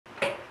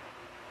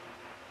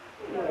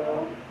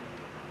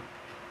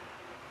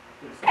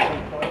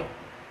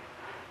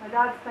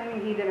dad's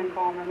claiming he didn't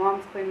call. My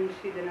mom's claiming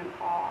she didn't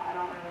call. I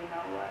don't really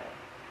know what.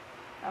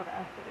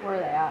 Okay. Where are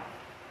they at?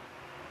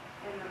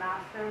 In the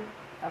master.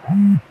 Okay.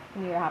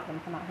 Can you have them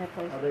come out here,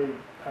 please? Are they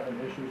having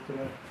issues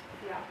today?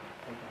 Yeah.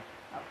 Okay.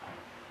 Okay.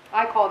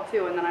 I called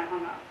too, and then I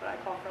hung up. But I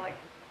called for like.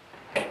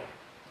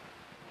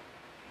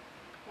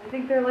 I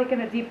think they're like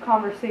in a deep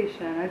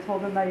conversation. I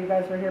told them that you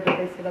guys were here, but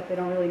they said that they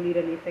don't really need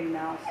anything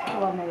now. So.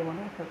 Well, maybe one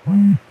of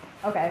her.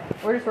 Okay.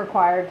 We're just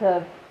required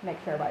to make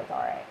sure everybody's all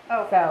right.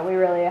 Oh. So we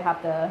really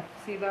have to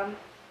See them.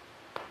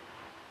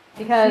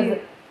 because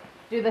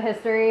do the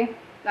history.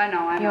 I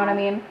know. You know what I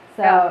mean?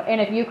 So Yeah. and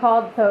if you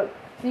called, so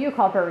you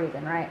called for a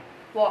reason, right?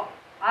 Well,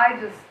 I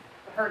just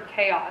heard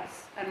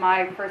chaos, and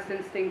my first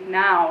instinct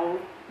now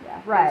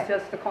Yeah. Right. is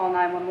just to call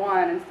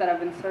 911 instead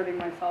of inserting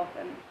myself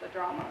in the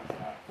drama. So.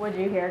 What'd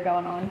you hear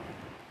going on?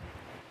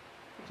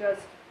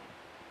 Just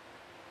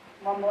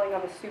mumbling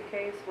of a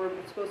suitcase. We're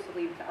supposed to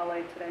leave to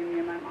LA today, me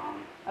and my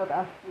mom.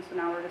 Okay. And so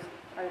now I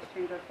just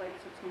changed our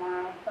flights to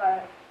tomorrow.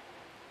 But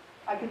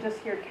I could just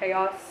hear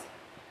chaos,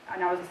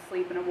 and I was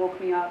asleep, and it woke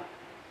me up.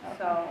 Okay.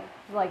 So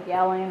Like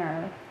yelling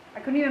or? I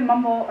couldn't even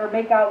mumble or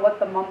make out what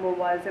the mumble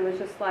was. It was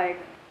just like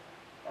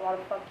a lot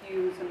of fuck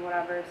yous and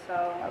whatever.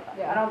 So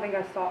Okay. I don't think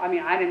I saw. I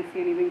mean, I didn't see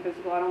anything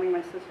physical. I don't think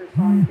my sister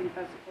saw anything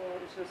physical.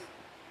 It was just.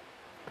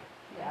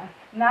 Yeah.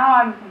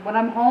 Now when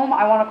I'm home,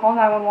 I want to call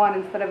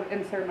 911 instead of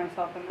insert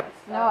myself in this.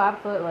 So. No,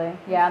 absolutely.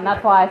 Yeah, and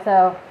that's why.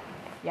 So,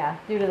 yeah,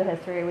 due to the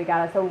history, we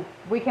got it. So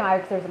we came out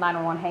because there's a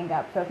 911 hang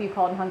up. So if you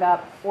called and hung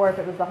up, or if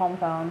it was the home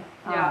phone,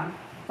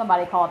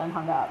 somebody called and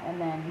hung up, and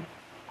then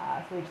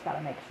so we just got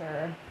to make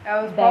sure.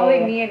 It was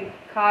probably me and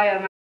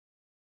Kaya.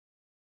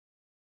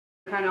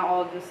 Kind of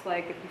all just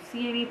like, if you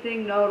see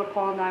anything, know to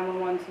call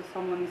 911 so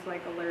someone's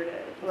like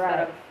alerted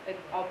instead of it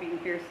all being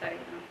hearsay. You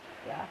know?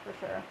 Yeah, for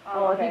sure.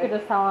 Well, if you could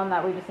just tell them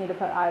that we just need to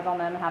put eyes on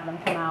them and have them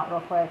come out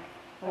real quick.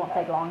 It won't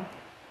take long.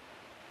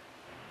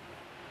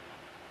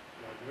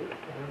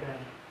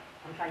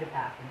 I'm trying to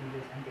pack and do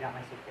this and get out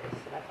my suitcase,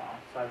 so that's all.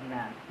 So I'm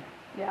mad.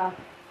 Yeah.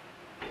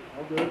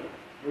 All good.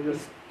 We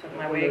just Took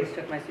my wigs,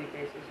 took my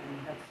suitcases,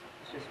 and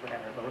it's just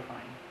whatever, but we're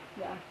fine.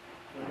 Yeah.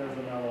 There's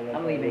an hour.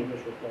 I'm leaving.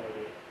 Initial call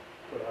to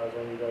put eyes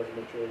on you guys and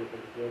make sure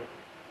everything's good.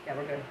 Yeah,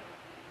 we're good.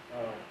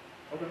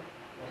 Okay.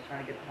 Just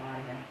trying to get the hell out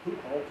of here. Who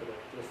called today?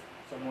 Just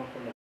someone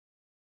from the.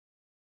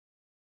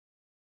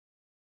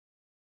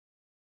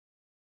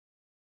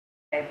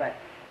 Okay, but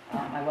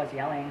I was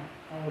yelling.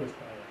 Oh, what is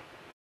Kyle?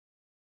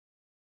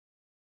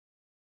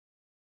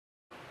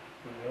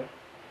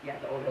 Yeah,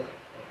 the oldest.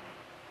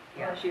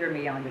 Yeah, she heard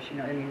me yelling, but she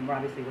know. I mean,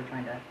 obviously we're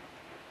trying to.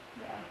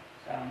 Yeah.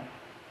 So.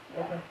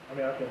 Okay. I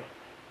mean, I can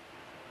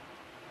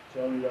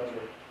tell you guys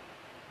are.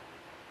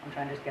 I'm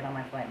trying to just get on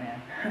my flight,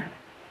 man.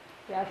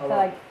 Yeah, she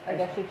said I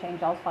guess she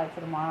changed y'all's flight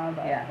to tomorrow,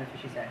 but. Yeah, that's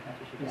what she said. That's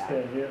what she You said.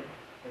 staying here,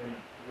 and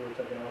we're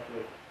taking off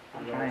with.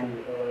 I'm trying.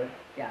 To LA.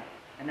 Yeah.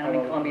 And then I'm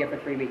in Colombia for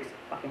 3 weeks.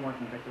 Fucking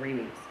working for 3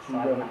 weeks. So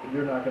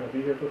You're not going to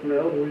be here for 3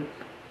 or 4 weeks?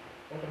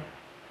 Okay.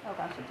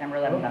 Okay. September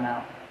 11th, I'm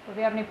out. So if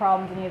you have any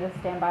problems, you need to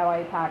stand by while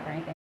you pack or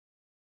anything.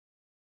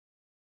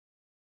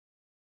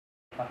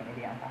 Fucking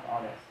idiot on top of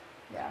all this.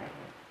 Yeah.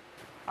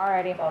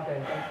 Alrighty. It's all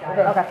good. Thanks, guys.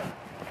 Okay.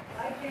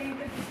 Bye, Jane.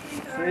 Good to see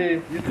you. See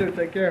you. You too.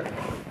 Take care.